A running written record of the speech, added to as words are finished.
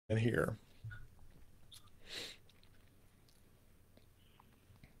in here.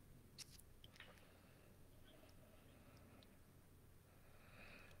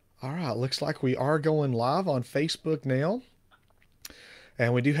 All right, looks like we are going live on Facebook now.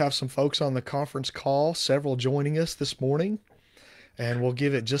 And we do have some folks on the conference call, several joining us this morning. And we'll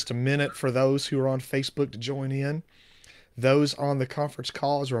give it just a minute for those who are on Facebook to join in. Those on the conference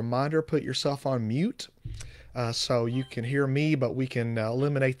call, as a reminder, put yourself on mute so you can hear me, but we can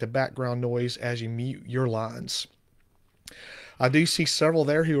eliminate the background noise as you mute your lines. I do see several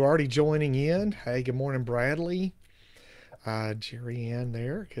there who are already joining in. Hey, good morning, Bradley. Jerry Ann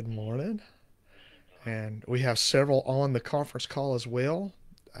there, good morning. And we have several on the conference call as well.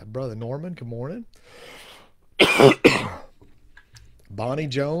 Brother Norman, good morning. Bonnie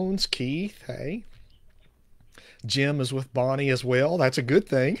Jones, Keith, hey. Jim is with Bonnie as well. That's a good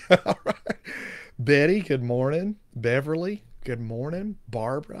thing. All right. Betty, good morning. Beverly, good morning.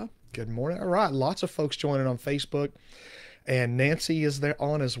 Barbara, good morning. All right, lots of folks joining on Facebook. And Nancy is there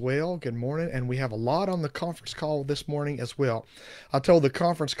on as well. Good morning. And we have a lot on the conference call this morning as well. I told the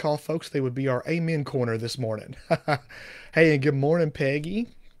conference call folks they would be our Amen Corner this morning. Hey, and good morning, Peggy.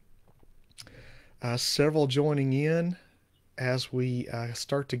 Several joining in as we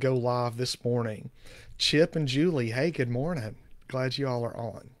start to go live this morning. Chip and Julie, hey, good morning. Glad you all are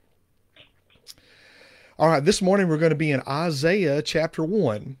on. All right, this morning we're going to be in Isaiah chapter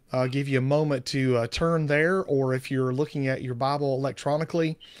 1. I'll give you a moment to turn there, or if you're looking at your Bible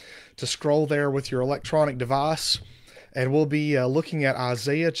electronically, to scroll there with your electronic device. And we'll be looking at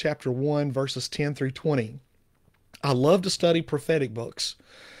Isaiah chapter 1, verses 10 through 20. I love to study prophetic books,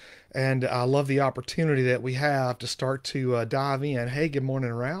 and I love the opportunity that we have to start to dive in. Hey, good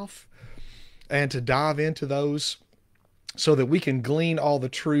morning, Ralph. And to dive into those so that we can glean all the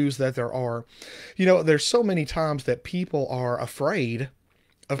truths that there are. You know, there's so many times that people are afraid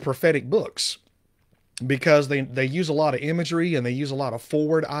of prophetic books because they use a lot of imagery and they use a lot of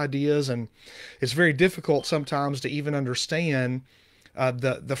forward ideas, and it's very difficult sometimes to even understand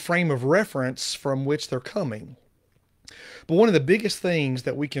the frame of reference from which they're coming. But one of the biggest things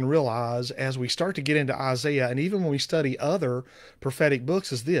that we can realize as we start to get into Isaiah, and even when we study other prophetic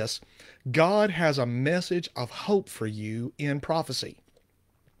books, is this: God has a message of hope for you in prophecy.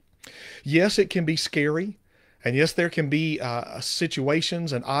 Yes, it can be scary. And yes, there can be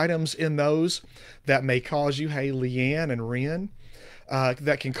situations and items in those that may cause you, hey, Leanne and Ren,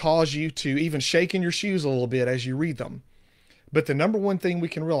 that can cause you to even shake in your shoes a little bit as you read them. But the number one thing we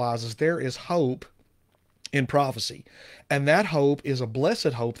can realize is there is hope in prophecy. And that hope is a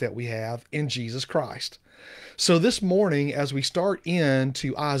blessed hope that we have in Jesus Christ. So this morning, as we start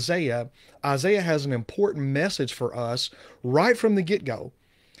into Isaiah, Isaiah has an important message for us right from the get-go.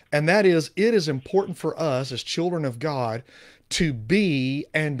 And that is, it is important for us as children of God to be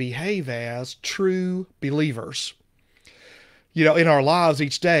and behave as true believers. You know, in our lives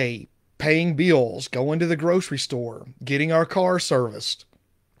each day, paying bills, going to the grocery store, getting our car serviced,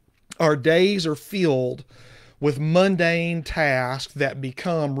 our days are filled with mundane tasks that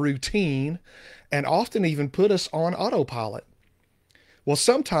become routine and often even put us on autopilot. Well,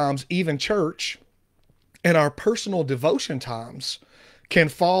 sometimes even church and our personal devotion times can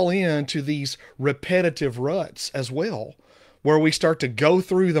fall into these repetitive ruts as well, where we start to go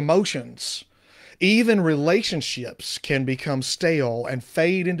through the motions. Even relationships can become stale and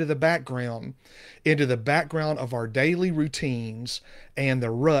fade into the background of our daily routines and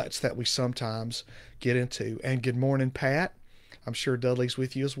the ruts that we sometimes get into. And good morning, Pat. I'm sure Dudley's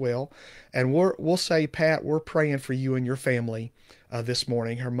with you as well. And we'll say, Pat, we're praying for you and your family this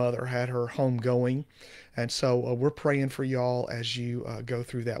morning. Her mother had her home going. And so we're praying for y'all as you go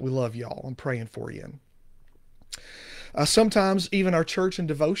through that. We love y'all. I'm praying for you. Sometimes even our church and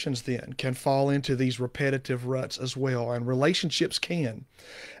devotions then can fall into these repetitive ruts as well, and relationships can.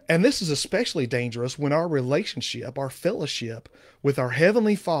 And this is especially dangerous when our relationship, our fellowship with our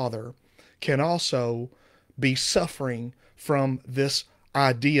Heavenly Father can also be suffering from this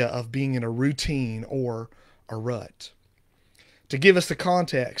idea of being in a routine or a rut. To give us the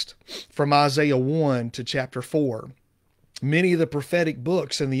context, from Isaiah 1 to chapter 4, many of the prophetic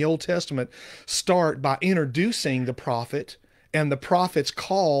books in the Old Testament start by introducing the prophet and the prophet's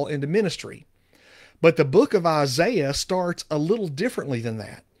call into ministry. But the book of Isaiah starts a little differently than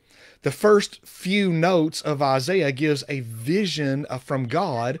that. The first few notes of Isaiah gives a vision from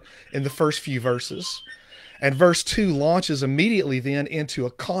God in the first few verses. And verse 2 launches immediately then into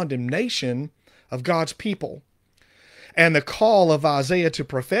a condemnation of God's people. And the call of Isaiah to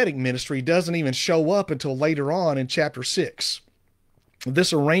prophetic ministry doesn't even show up until later on in chapter 6.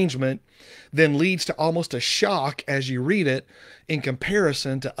 This arrangement then leads to almost a shock as you read it in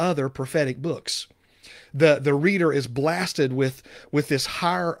comparison to other prophetic books. The reader is blasted with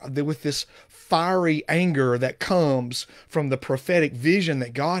this fiery anger that comes from the prophetic vision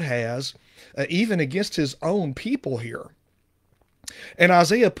that God has, even against his own people here. And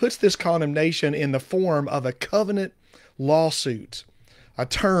Isaiah puts this condemnation in the form of a covenant lawsuit, a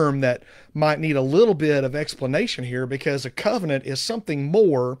term that might need a little bit of explanation here, because a covenant is something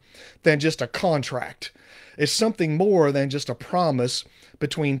more than just a contract. It's something more than just a promise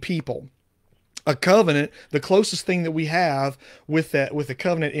between people. A covenant, the closest thing that we have with a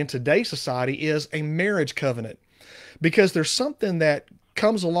covenant in today's society is a marriage covenant, because there's something that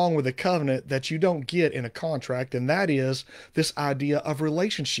comes along with a covenant that you don't get in a contract, and that is this idea of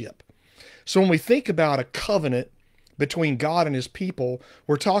relationship. So when we think about a covenant between God and his people,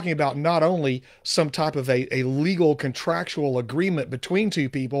 we're talking about not only some type of a legal contractual agreement between two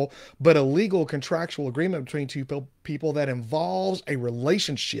people, but a legal contractual agreement between two people that involves a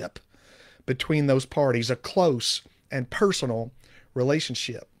relationship between those parties, a close and personal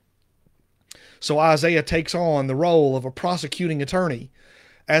relationship. So Isaiah takes on the role of a prosecuting attorney,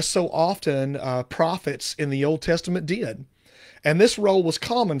 as so often prophets in the Old Testament did. And this role was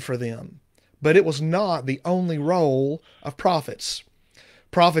common for them, but it was not the only role of prophets.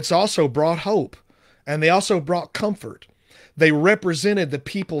 Prophets also brought hope, and they also brought comfort. They represented the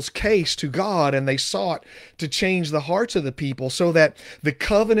people's case to God, and they sought to change the hearts of the people so that the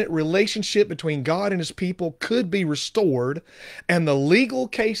covenant relationship between God and his people could be restored, and the legal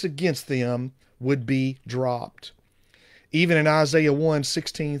case against them would be dropped. Even in Isaiah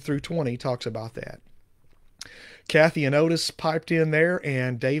 1:16 through 20 talks about that. Kathy and Otis piped in there,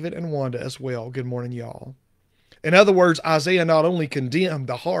 and David and Wanda as well. Good morning, y'all. In other words, Isaiah not only condemned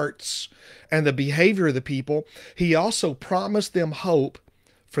the hearts and the behavior of the people, he also promised them hope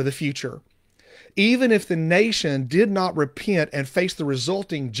for the future. Even if the nation did not repent and face the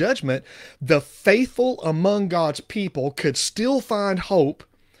resulting judgment, the faithful among God's people could still find hope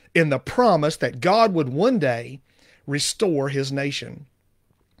in the promise that God would one day restore his nation.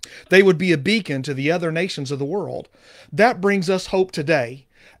 They would be a beacon to the other nations of the world. That brings us hope today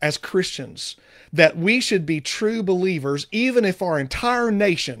as Christians, that we should be true believers even if our entire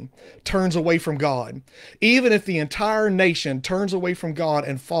nation turns away from God. Even if the entire nation turns away from God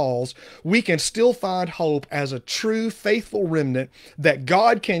and falls, we can still find hope as a true faithful remnant that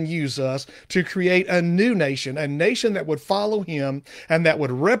God can use us to create a new nation, a nation that would follow him and that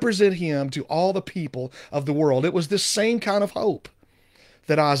would represent him to all the people of the world. It was this same kind of hope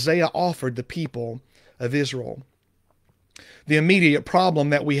that Isaiah offered the people of Israel. The immediate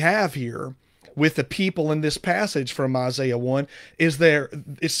problem that we have here with the people in this passage from Isaiah 1 is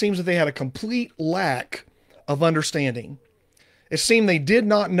it seems that they had a complete lack of understanding. It seemed they did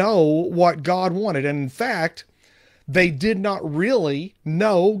not know what God wanted, and in fact, they did not really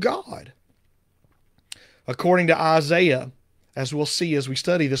know God. According to Isaiah, as we'll see as we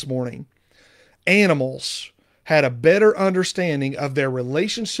study this morning, animals had a better understanding of their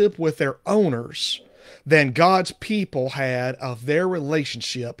relationship with their owners than God's people had of their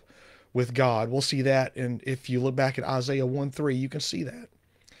relationship with God. We'll see that, and if you look back at Isaiah 1:3, you can see that.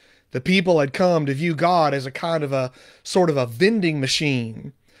 The people had come to view God as a kind of a sort of a vending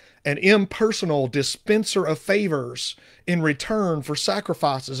machine, an impersonal dispenser of favors in return for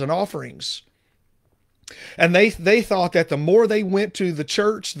sacrifices and offerings. And they thought that the more they went to the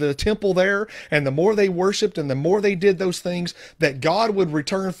church, the temple there, and the more they worshiped and the more they did those things, that God would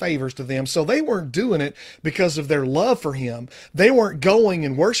return favors to them. So they weren't doing it because of their love for him. They weren't going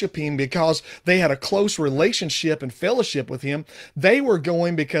and worshiping because they had a close relationship and fellowship with him. They were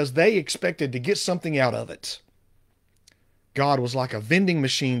going because they expected to get something out of it. God was like a vending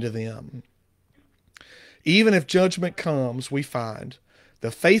machine to them. Even if judgment comes, we find the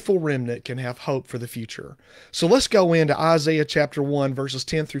faithful remnant can have hope for the future. So let's go into Isaiah chapter 1, verses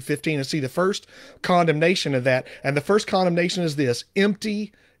 10 through 15 and see the first condemnation of that. And the first condemnation is this: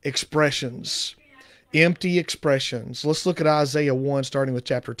 empty expressions. Empty expressions. Let's look at Isaiah 1, starting with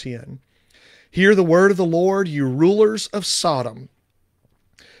chapter 10. Hear the word of the Lord, you rulers of Sodom.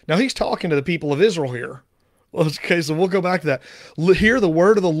 Now he's talking to the people of Israel here. Okay, so we'll go back to that. Hear the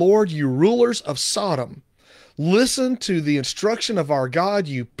word of the Lord, you rulers of Sodom. Listen to the instruction of our God,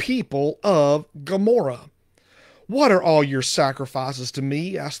 you people of Gomorrah. What are all your sacrifices to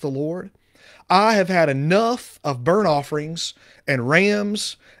me? Asked the Lord. I have had enough of burnt offerings and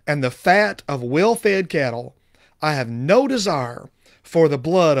rams and the fat of well-fed cattle. I have no desire for the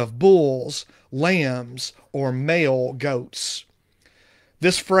blood of bulls, lambs, or male goats.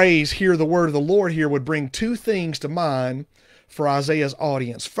 This phrase, hear the word of the Lord, here would bring two things to mind for Isaiah's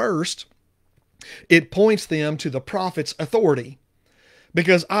audience. First, it points them to the prophet's authority,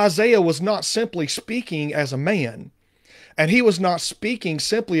 because Isaiah was not simply speaking as a man, and he was not speaking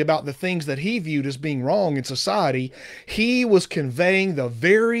simply about the things that he viewed as being wrong in society. He was conveying the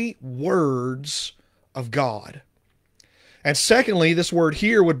very words of God. And secondly, this word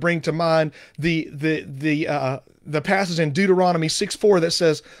here would bring to mind the passage in Deuteronomy 6:4 that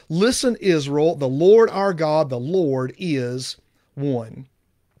says, "Listen, Israel, the Lord our God, the Lord is one."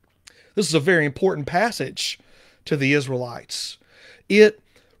 This is a very important passage to the Israelites. It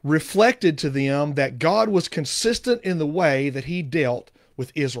reflected to them that God was consistent in the way that he dealt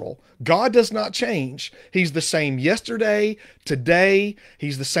with Israel. God does not change. He's the same yesterday, today.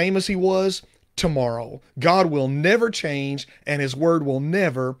 He's the same as he was tomorrow. God will never change, and his word will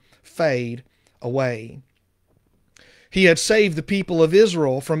never fade away. He had saved the people of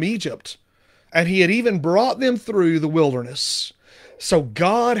Israel from Egypt, and he had even brought them through the wilderness. So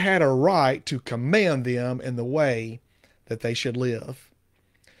God had a right to command them in the way that they should live.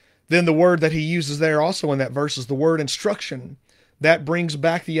 Then the word that he uses there also in that verse is the word instruction. That brings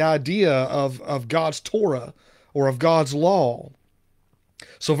back the idea of God's Torah, or of God's law.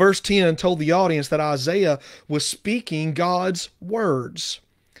 So verse 10 told the audience that Isaiah was speaking God's words.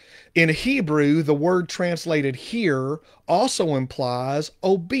 In Hebrew, the word translated here also implies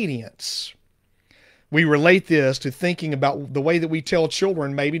obedience. We relate this to thinking about the way that we tell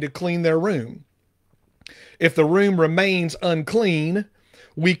children maybe to clean their room. If the room remains unclean,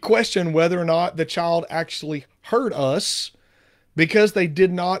 we question whether or not the child actually heard us because they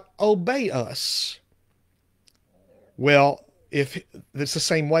did not obey us. Well, if it's the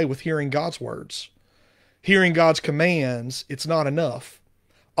same way with hearing God's words. Hearing God's commands, it's not enough.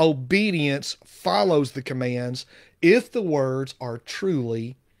 Obedience follows the commands if the words are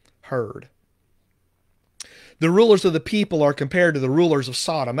truly heard. The rulers of the people are compared to the rulers of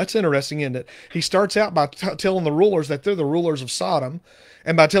Sodom. That's interesting, isn't it? He starts out by telling the rulers that they're the rulers of Sodom,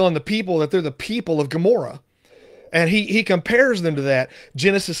 and by telling the people that they're the people of Gomorrah. And he compares them to that.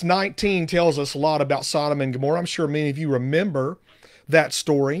 Genesis 19 tells us a lot about Sodom and Gomorrah. I'm sure many of you remember that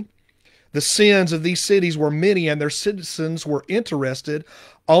story. The sins of these cities were many, and their citizens were interested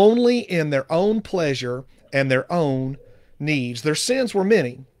only in their own pleasure and their own needs. Their sins were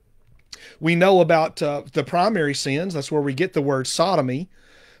many. We know about the primary sins. That's where we get the word sodomy.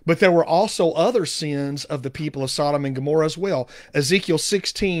 But there were also other sins of the people of Sodom and Gomorrah as well. Ezekiel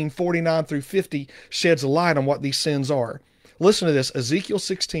 16:49 through 50 sheds a light on what these sins are. Listen to this, Ezekiel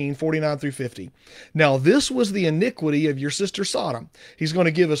 16:49 through 50. "Now this was the iniquity of your sister Sodom." He's going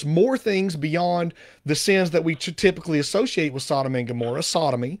to give us more things beyond the sins that we typically associate with Sodom and Gomorrah,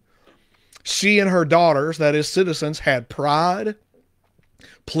 sodomy. "She and her daughters," that is citizens, "had pride,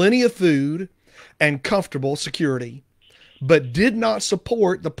 plenty of food, and comfortable security, but did not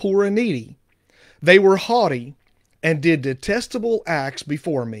support the poor and needy. They were haughty and did detestable acts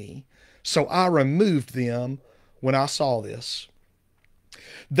before me. So I removed them when I saw this."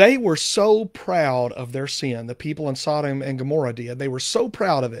 They were so proud of their sin, the people in Sodom and Gomorrah did. They were so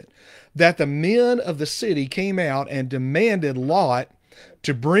proud of it that the men of the city came out and demanded Lot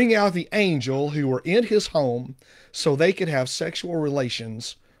to bring out the angel who were in his home so they could have sexual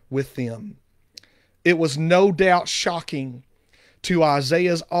relations with them. It was no doubt shocking to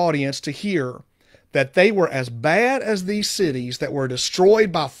Isaiah's audience to hear that they were as bad as these cities that were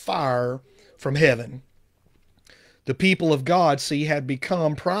destroyed by fire from heaven. The people of God, see, had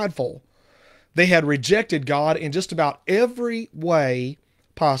become prideful. They had rejected God in just about every way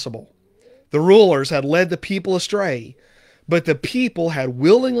possible. The rulers had led the people astray, but the people had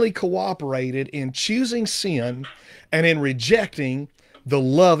willingly cooperated in choosing sin and in rejecting the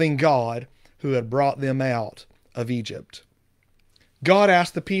loving God who had brought them out of Egypt. God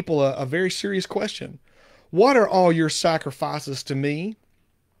asked the people a very serious question. "What are all your sacrifices to me?"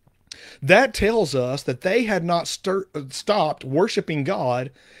 That tells us that they had not stopped worshiping God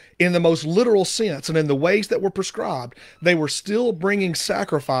in the most literal sense and in the ways that were prescribed. They were still bringing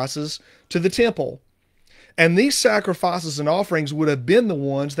sacrifices to the temple. And these sacrifices and offerings would have been the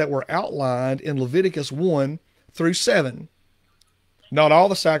ones that were outlined in Leviticus 1 through 7. Not all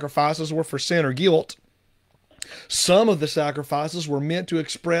the sacrifices were for sin or guilt. Some of the sacrifices were meant to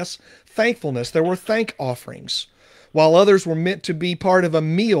express thankfulness. There were thank offerings, while others were meant to be part of a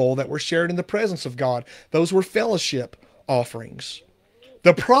meal that were shared in the presence of God. Those were fellowship offerings.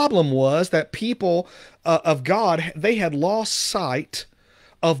 The problem was that people of God, they had lost sight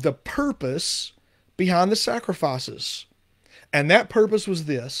of the purpose behind the sacrifices. And that purpose was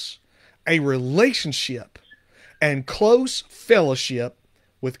this: a relationship and close fellowship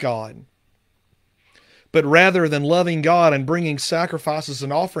with God. But rather than loving God and bringing sacrifices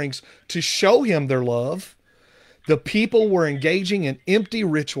and offerings to show him their love, the people were engaging in empty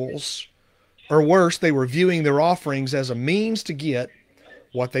rituals, or worse, they were viewing their offerings as a means to get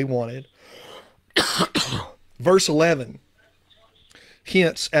what they wanted. Verse 11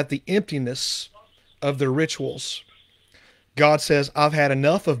 hints at the emptiness of their rituals. God says, I've had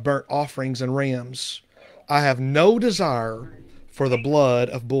enough of burnt offerings and rams. I have no desire for the blood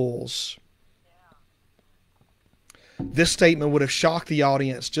of bulls. This statement would have shocked the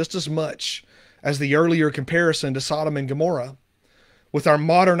audience just as much as the earlier comparison to Sodom and Gomorrah. With our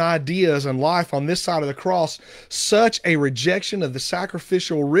modern ideas and life on this side of the cross, such a rejection of the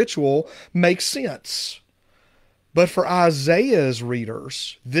sacrificial ritual makes sense. But for Isaiah's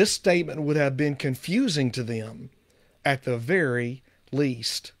readers, this statement would have been confusing to them at the very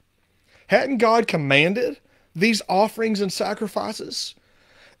least. Hadn't God commanded these offerings and sacrifices?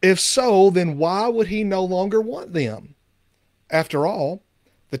 If so, then why would he no longer want them? After all,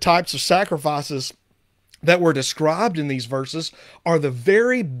 the types of sacrifices that were described in these verses are the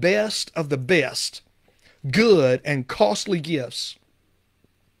very best of the best, good and costly gifts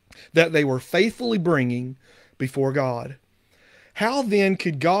that they were faithfully bringing before God. How then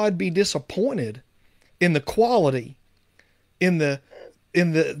could God be disappointed in the quality, in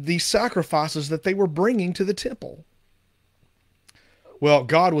these sacrifices that they were bringing to the temple? Well,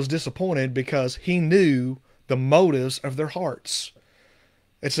 God was disappointed because he knew the motives of their hearts.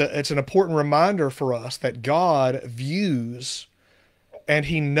 It's an important reminder for us that God views and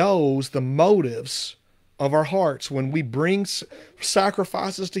he knows the motives of our hearts. When we bring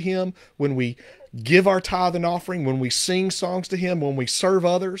sacrifices to him, when we give our tithe and offering, when we sing songs to him, when we serve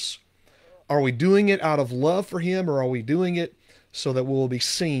others, are we doing it out of love for him, or are we doing it so that we will be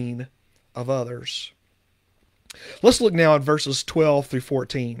seen of others? Let's look now at verses 12 through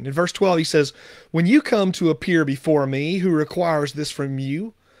 14. In verse 12, he says, when you come to appear before me, who requires this from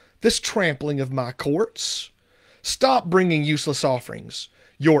you, this trampling of my courts? Stop bringing useless offerings.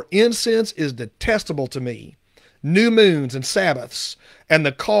 Your incense is detestable to me. New moons and Sabbaths, and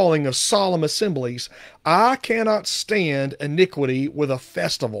the calling of solemn assemblies. I cannot stand iniquity with a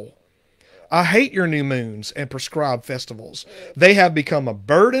festival. I hate your new moons and prescribed festivals. They have become a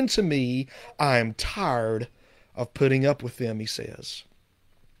burden to me. I am tired of putting up with them, he says.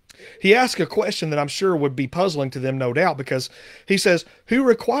 He asks a question that I'm sure would be puzzling to them, no doubt, because he says, who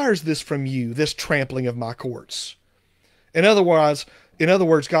requires this from you, this trampling of my courts? In other words,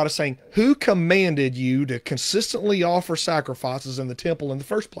 God is saying, who commanded you to consistently offer sacrifices in the temple in the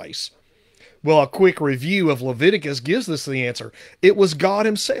first place? Well, a quick review of Leviticus gives us the answer. It was God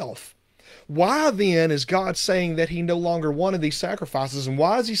himself. Why then is God saying that he no longer wanted these sacrifices? And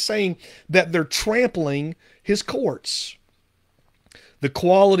why is he saying that they're trampling his courts? The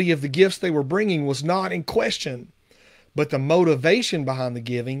quality of the gifts they were bringing was not in question, but the motivation behind the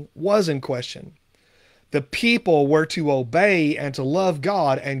giving was in question. The people were to obey and to love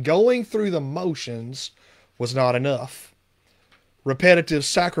God, and going through the motions was not enough. Repetitive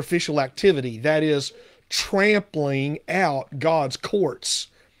sacrificial activity, that is, trampling out God's courts,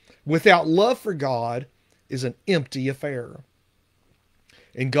 without love for God, is an empty affair.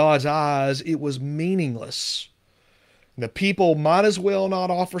 In God's eyes, it was meaningless. The people might as well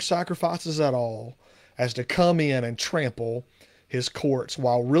not offer sacrifices at all as to come in and trample his courts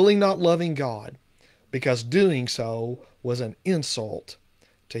while really not loving God, because doing so was an insult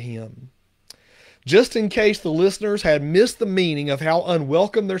to him. Just in case the listeners had missed the meaning of how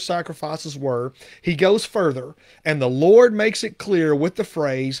unwelcome their sacrifices were, he goes further, and the Lord makes it clear with the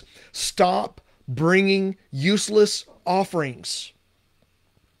phrase, stop bringing useless offerings.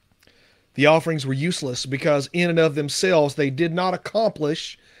 The offerings were useless because in and of themselves they did not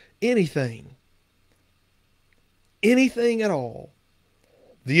accomplish anything. Anything at all.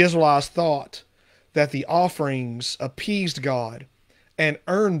 The Israelites thought that the offerings appeased God and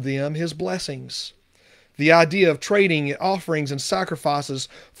earned them his blessings. The idea of trading offerings and sacrifices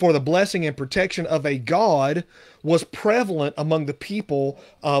for the blessing and protection of a God was prevalent among the people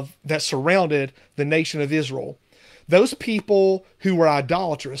that surrounded the nation of Israel. Those people who were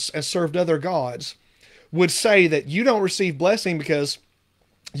idolatrous and served other gods would say that you don't receive blessing because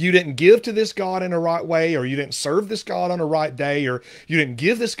you didn't give to this God in a right way, or you didn't serve this God on a right day, or you didn't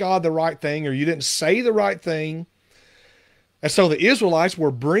give this God the right thing, or you didn't say the right thing. And so the Israelites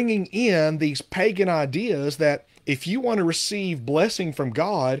were bringing in these pagan ideas that if you want to receive blessing from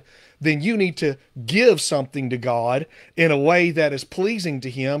God, then you need to give something to God in a way that is pleasing to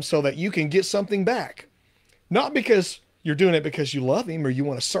him so that you can get something back. Not because you're doing it because you love him or you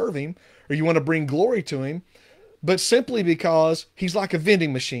want to serve him or you want to bring glory to him, but simply because he's like a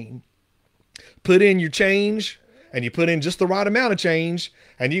vending machine. Put in your change, and you put in just the right amount of change,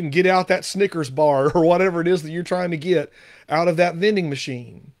 and you can get out that Snickers bar or whatever it is that you're trying to get out of that vending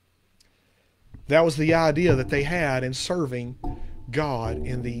machine. That was the idea that they had in serving God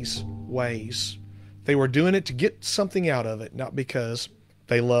in these ways. They were doing it to get something out of it, not because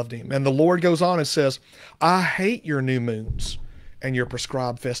they loved him. And the Lord goes on and says, I hate your new moons and your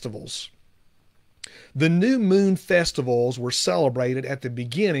prescribed festivals. The new moon festivals were celebrated at the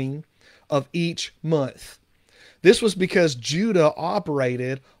beginning of each month. This was because Judah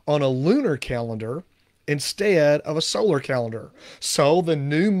operated on a lunar calendar instead of a solar calendar. So the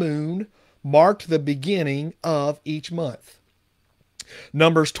new moon marked the beginning of each month.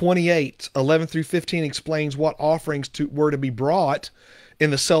 Numbers 28, 11 through 15 explains what offerings were to be brought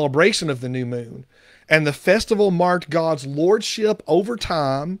in the celebration of the new moon. And the festival marked God's lordship over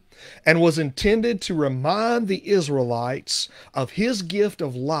time and was intended to remind the Israelites of his gift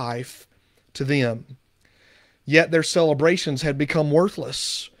of life to them. Yet their celebrations had become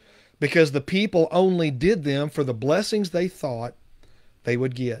worthless because the people only did them for the blessings they thought they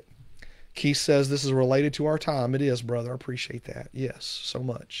would get. Keith says this is related to our time. It is, brother. I appreciate that. Yes, so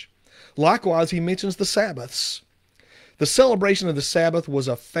much. Likewise, he mentions the Sabbaths. The celebration of the Sabbath was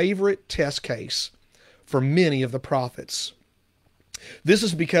a favorite test case for many of the prophets. This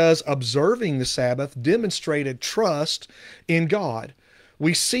is because observing the Sabbath demonstrated trust in God.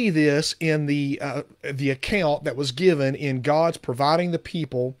 We see this in the account that was given in God's providing the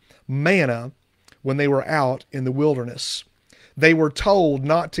people manna when they were out in the wilderness. They were told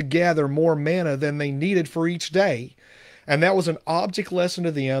not to gather more manna than they needed for each day. And that was an object lesson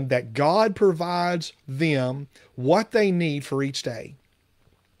to them that God provides them what they need for each day.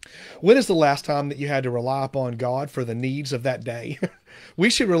 When is the last time that you had to rely upon God for the needs of that day? We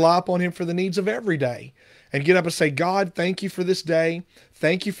should rely upon him for the needs of every day and get up and say, God, thank you for this day.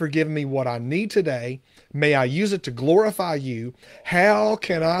 Thank you for giving me what I need today. May I use it to glorify you. How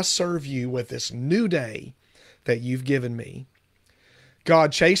can I serve you with this new day that you've given me?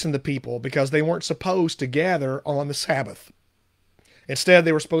 God chastened the people because they weren't supposed to gather on the Sabbath. Instead,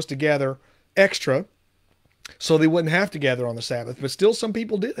 they were supposed to gather extra so they wouldn't have to gather on the Sabbath. But still, some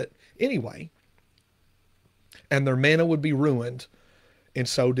people did it anyway. And their manna would be ruined in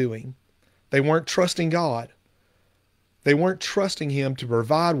so doing. They weren't trusting God. They weren't trusting him to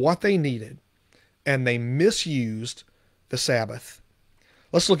provide what they needed. And they misused the Sabbath.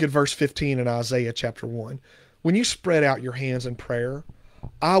 Let's look at verse 15 in Isaiah chapter 1. When you spread out your hands in prayer,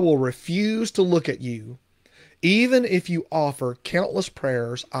 I will refuse to look at you. Even if you offer countless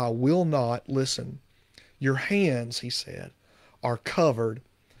prayers, I will not listen. Your hands, he said, are covered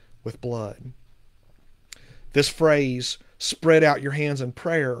with blood. This phrase, spread out your hands in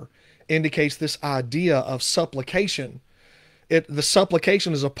prayer, indicates this idea of supplication. The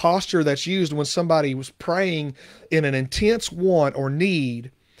supplication is a posture that's used when somebody was praying in an intense want or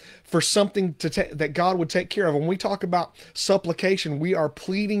need for something that God would take care of. When we talk about supplication, we are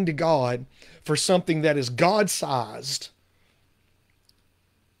pleading to God for something that is God-sized.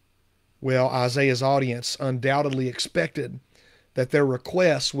 Well, Isaiah's audience undoubtedly expected that their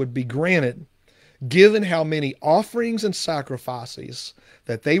requests would be granted, given how many offerings and sacrifices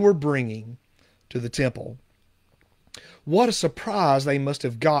that they were bringing to the temple. What a surprise they must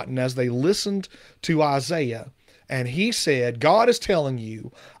have gotten as they listened to Isaiah. And he said, God is telling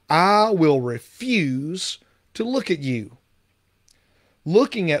you, I will refuse to look at you.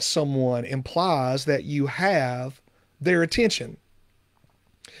 Looking at someone implies that you have their attention.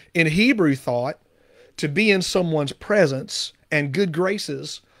 In Hebrew thought, to be in someone's presence and good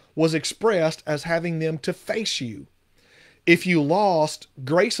graces was expressed as having them to face you. If you lost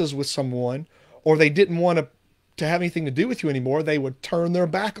graces with someone, or they didn't want to have anything to do with you anymore, they would turn their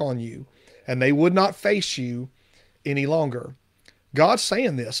back on you and they would not face you any longer. God's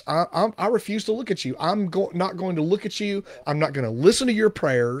saying this. I refuse to look at you. I'm not going to look at you. I'm not going to listen to your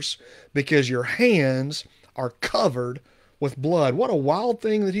prayers because your hands are covered with blood. What a wild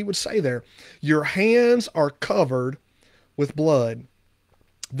thing that he would say there. Your hands are covered with blood.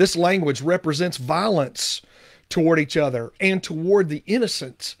 This language represents violence toward each other and toward the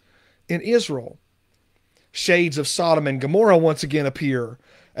innocent in Israel. Shades of Sodom and Gomorrah once again appear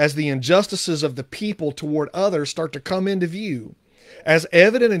as the injustices of the people toward others start to come into view. As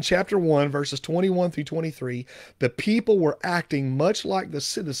evident in chapter 1, verses 21 through 23, the people were acting much like the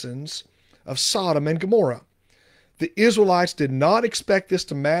citizens of Sodom and Gomorrah. The Israelites did not expect this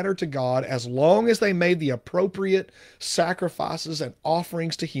to matter to God as long as they made the appropriate sacrifices and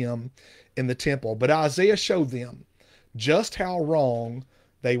offerings to him in the temple. But Isaiah showed them just how wrong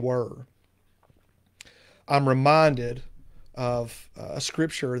they were. I'm reminded of a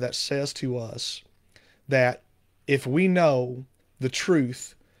scripture that says to us that if we know the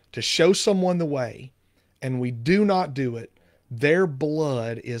truth to show someone the way and we do not do it, their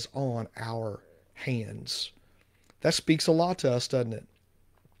blood is on our hands. That speaks a lot to us, doesn't it?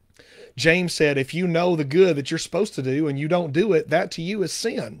 James said, if you know the good that you're supposed to do and you don't do it, that to you is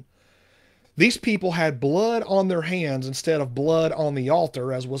sin. These people had blood on their hands instead of blood on the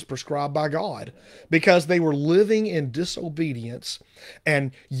altar, as was prescribed by God, because they were living in disobedience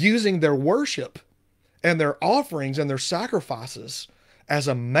and using their worship and their offerings and their sacrifices as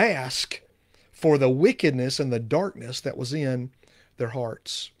a mask for the wickedness and the darkness that was in their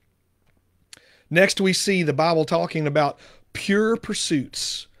hearts. Next, we see the Bible talking about pure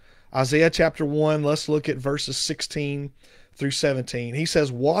pursuits. Isaiah chapter 1, let's look at verses 16 through 17. He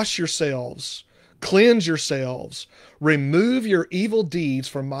says, wash yourselves, cleanse yourselves, remove your evil deeds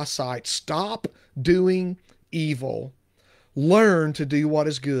from my sight. Stop doing evil. Learn to do what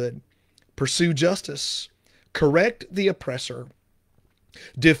is good. Pursue justice. Correct the oppressor.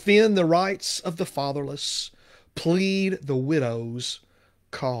 Defend the rights of the fatherless. Plead the widow's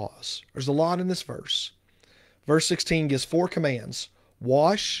cause. There's a lot in this verse. Verse 16 gives 4 commands.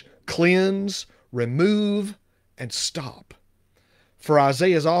 Wash, cleanse, remove, and stop. For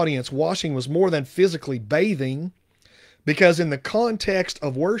Isaiah's audience, washing was more than physically bathing, because in the context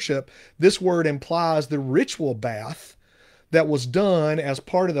of worship, this word implies the ritual bath that was done as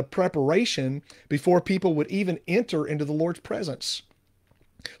part of the preparation before people would even enter into the Lord's presence.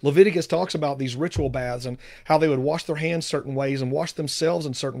 Leviticus talks about these ritual baths and how they would wash their hands certain ways and wash themselves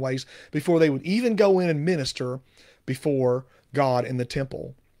in certain ways before they would even go in and minister before God in the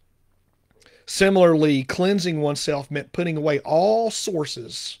temple. Similarly, cleansing oneself meant putting away all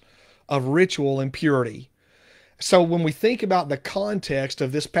sources of ritual impurity. So when we think about the context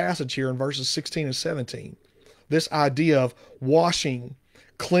of this passage here in verses 16 and 17, this idea of washing,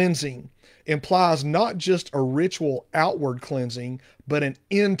 cleansing, implies not just a ritual outward cleansing, but an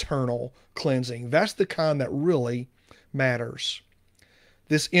internal cleansing. That's the kind that really matters.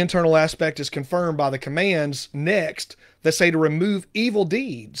 This internal aspect is confirmed by the commands next that say to remove evil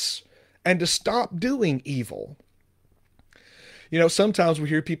deeds and to stop doing evil. You know, sometimes we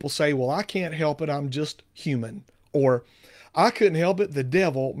hear people say, well, I can't help it, I'm just human. Or, I couldn't help it, the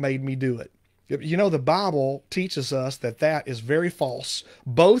devil made me do it. You know, the Bible teaches us that that is very false.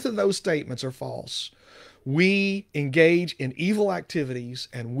 Both of those statements are false. We engage in evil activities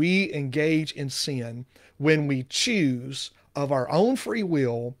and we engage in sin when we choose of our own free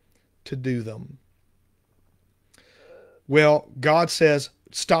will to do them. Well, God says,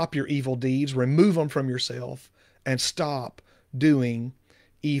 stop your evil deeds, remove them from yourself, and stop doing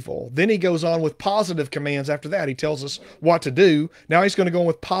evil. Then he goes on with positive commands after that. He tells us what to do. Now he's going to go on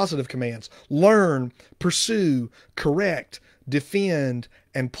with positive commands. Learn, pursue, correct, defend,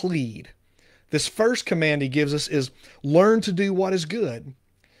 and plead. This first command he gives us is learn to do what is good.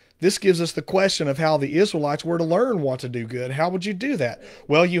 This gives us the question of how the Israelites were to learn what to do good. How would you do that?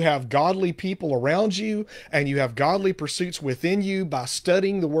 Well, you have godly people around you and you have godly pursuits within you by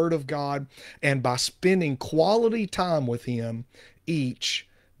studying the Word of God and by spending quality time with Him each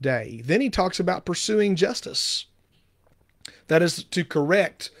day. Then he talks about pursuing justice. That is to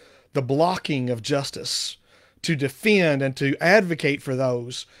correct the blocking of justice, to defend and to advocate for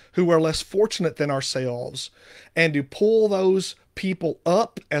those who are less fortunate than ourselves, and to pull those people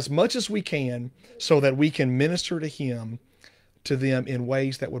up as much as we can so that we can minister to them in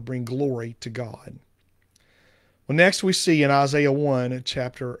ways that would bring glory to God. Well, next we see in Isaiah 1,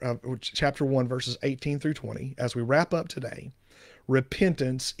 chapter 1, verses 18 through 20, as we wrap up today,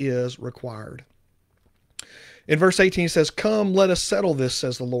 repentance is required. In verse 18 it says, come, let us settle this,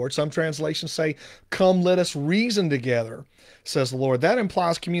 says the Lord. Some translations say, come, let us reason together, says the Lord. That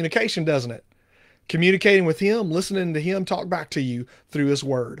implies communication, doesn't it? Communicating with Him, listening to Him talk back to you through His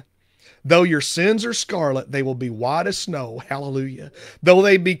Word. Though your sins are scarlet, they will be white as snow. Hallelujah. Though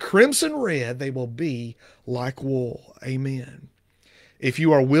they be crimson red, they will be like wool. Amen. If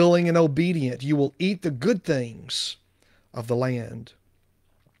you are willing and obedient, you will eat the good things of the land.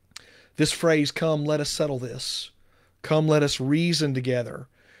 This phrase, come, let us settle this. Come, let us reason together,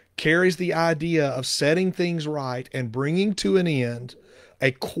 carries the idea of setting things right and bringing to an end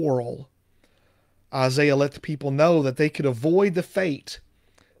a quarrel. Isaiah let the people know that they could avoid the fate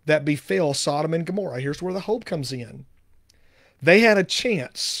that befell Sodom and Gomorrah. Here's where the hope comes in. They had a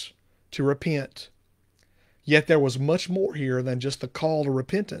chance to repent. Yet there was much more here than just the call to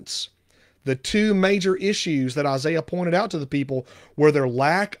repentance. The two major issues that Isaiah pointed out to the people were their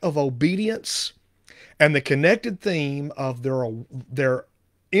lack of obedience and the connected theme of their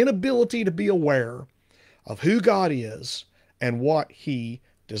inability to be aware of who God is and what he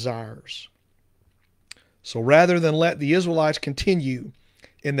desires. So rather than let the Israelites continue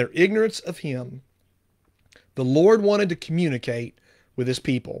in their ignorance of him, the Lord wanted to communicate with his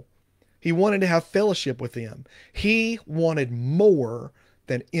people. He wanted to have fellowship with them. He wanted more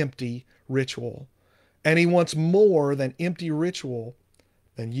than empty ritual. And he wants more than empty ritual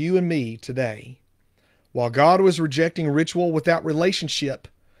than you and me today. While God was rejecting ritual without relationship,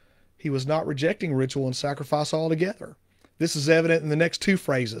 he was not rejecting ritual and sacrifice altogether. This is evident in the next two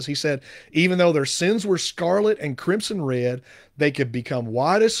phrases. He said, even though their sins were scarlet and crimson red, they could become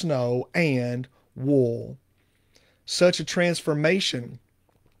white as snow and wool. Such a transformation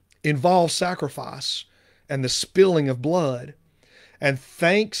involves sacrifice and the spilling of blood. And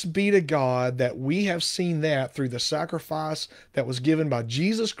thanks be to God that we have seen that through the sacrifice that was given by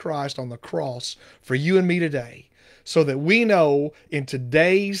Jesus Christ on the cross for you and me today. So that we know in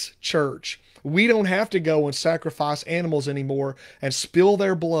today's church, we don't have to go and sacrifice animals anymore and spill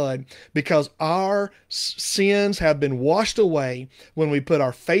their blood, because our sins have been washed away when we put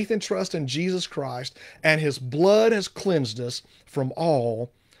our faith and trust in Jesus Christ, and his blood has cleansed us from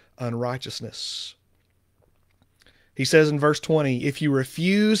all unrighteousness. He says in verse 20, if you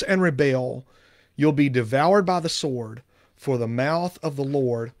refuse and rebel, you'll be devoured by the sword, for the mouth of the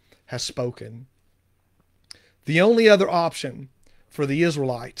Lord has spoken. The only other option for the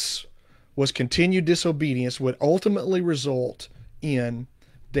Israelites was continued disobedience would ultimately result in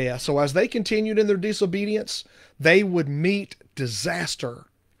death. So as they continued in their disobedience, they would meet disaster.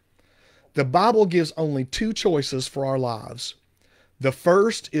 The Bible gives only two choices for our lives. The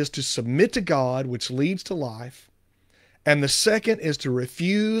first is to submit to God, which leads to life. And the second is to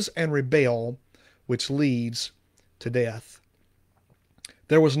refuse and rebel, which leads to death.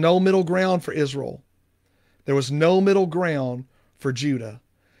 There was no middle ground for Israel. There was no middle ground for Judah.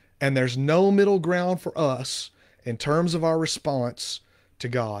 And there's no middle ground for us in terms of our response to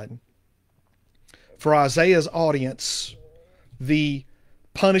God. For Isaiah's audience, the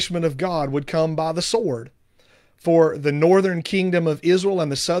punishment of God would come by the sword. For the northern kingdom of Israel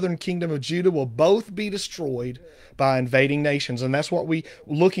and the southern kingdom of Judah will both be destroyed by invading nations. And that's what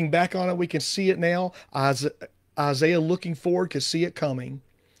looking back on it, we can see it now. Isaiah looking forward could see it coming.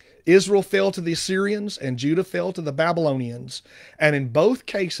 Israel fell to the Assyrians and Judah fell to the Babylonians. And in both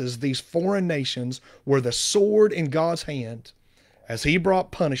cases, these foreign nations were the sword in God's hand as he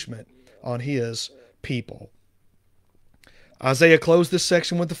brought punishment on his people. Isaiah closed this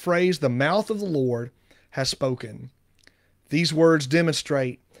section with the phrase, the mouth of the Lord has spoken. These words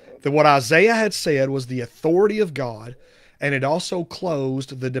demonstrate that what Isaiah had said was the authority of God, and it also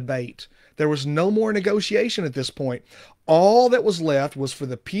closed the debate. There was no more negotiation at this point. All that was left was for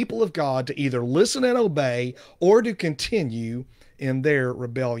the people of God to either listen and obey or to continue in their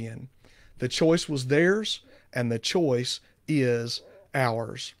rebellion. The choice was theirs, and the choice is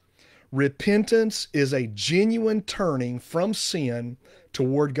ours. Repentance is a genuine turning from sin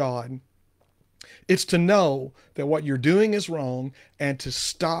toward God. It's to know that what you're doing is wrong and to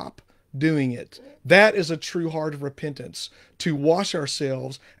stop doing it. That is a true heart of repentance, to wash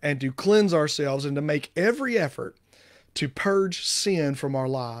ourselves and to cleanse ourselves and to make every effort to purge sin from our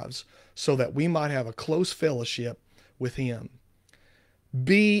lives so that we might have a close fellowship with him.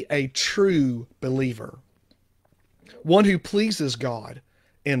 Be a true believer, one who pleases God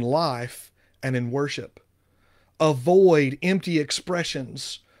in life and in worship. Avoid empty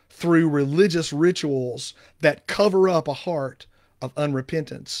expressions through religious rituals that cover up a heart of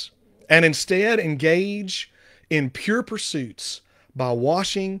unrepentance, and instead engage in pure pursuits by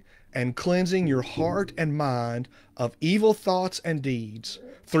washing and cleansing your heart and mind of evil thoughts and deeds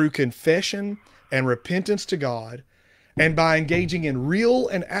through confession and repentance to God, and by engaging in real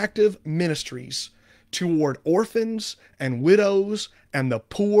and active ministries toward orphans and widows and the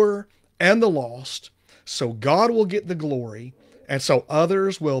poor and the lost, so God will get the glory and so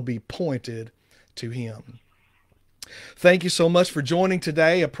others will be pointed to him. Thank you so much for joining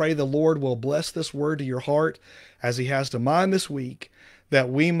today. I pray the Lord will bless this word to your heart as he has to mine this week, that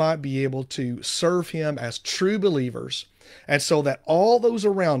we might be able to serve him as true believers, and so that all those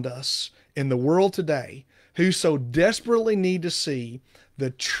around us in the world today who so desperately need to see the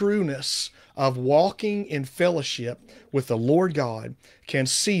trueness of walking in fellowship with the Lord God can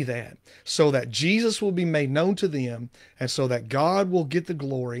see that, so that Jesus will be made known to them, and so that God will get the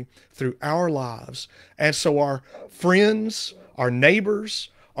glory through our lives, and so our friends, our neighbors,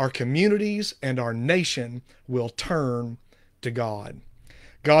 our communities, and our nation will turn to God.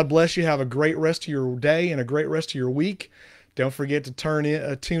 God bless you. Have a great rest of your day and a great rest of your week. Don't forget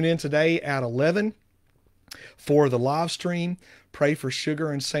to tune in today at 11 For the live stream, pray for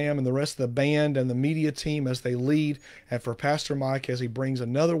Sugar and Sam and the rest of the band and the media team as they lead, and for Pastor Mike as he brings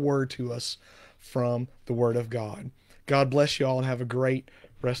another word to us from the Word of God. God bless you all and have a great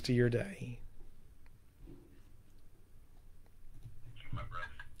rest of your day.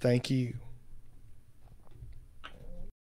 Thank you.